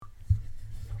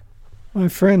My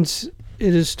friends,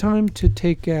 it is time to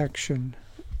take action.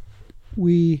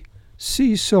 We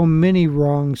see so many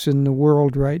wrongs in the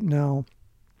world right now,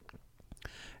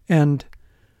 and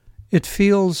it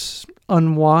feels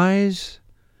unwise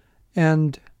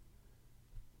and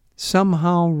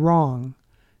somehow wrong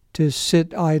to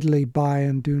sit idly by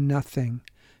and do nothing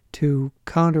to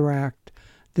counteract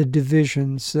the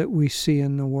divisions that we see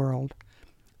in the world.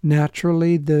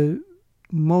 Naturally, the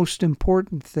most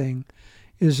important thing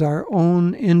is our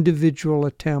own individual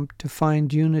attempt to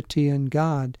find unity in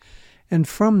God, and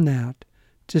from that,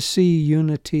 to see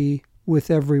unity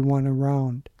with everyone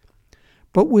around.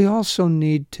 But we also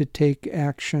need to take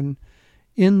action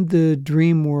in the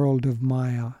dream world of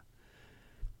Maya.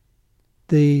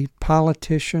 The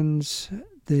politicians,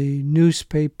 the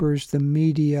newspapers, the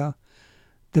media,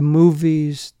 the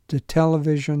movies, the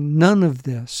television, none of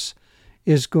this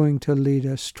is going to lead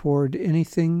us toward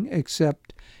anything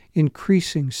except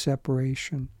increasing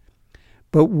separation.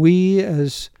 But we,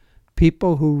 as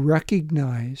people who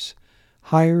recognize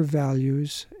higher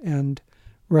values and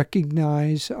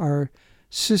recognize our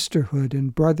sisterhood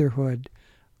and brotherhood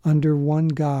under one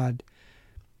God,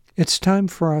 it's time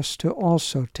for us to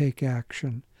also take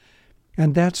action.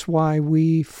 And that's why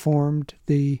we formed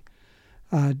the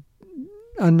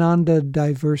Ananda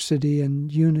Diversity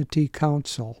and Unity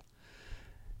Council.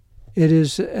 It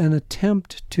is an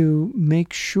attempt to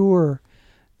make sure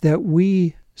that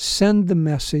we send the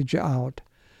message out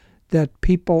that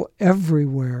people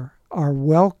everywhere are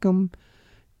welcome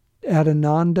at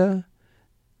Ananda,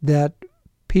 that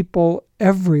people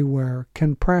everywhere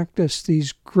can practice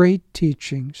these great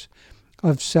teachings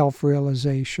of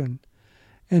self-realization.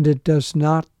 And it does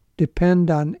not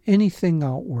depend on anything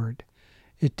outward.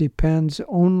 It depends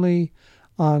only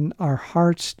on our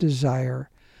heart's desire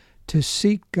to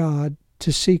seek God,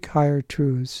 to seek higher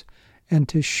truths, and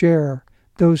to share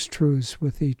those truths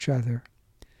with each other.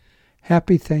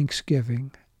 Happy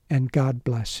Thanksgiving, and God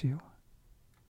bless you.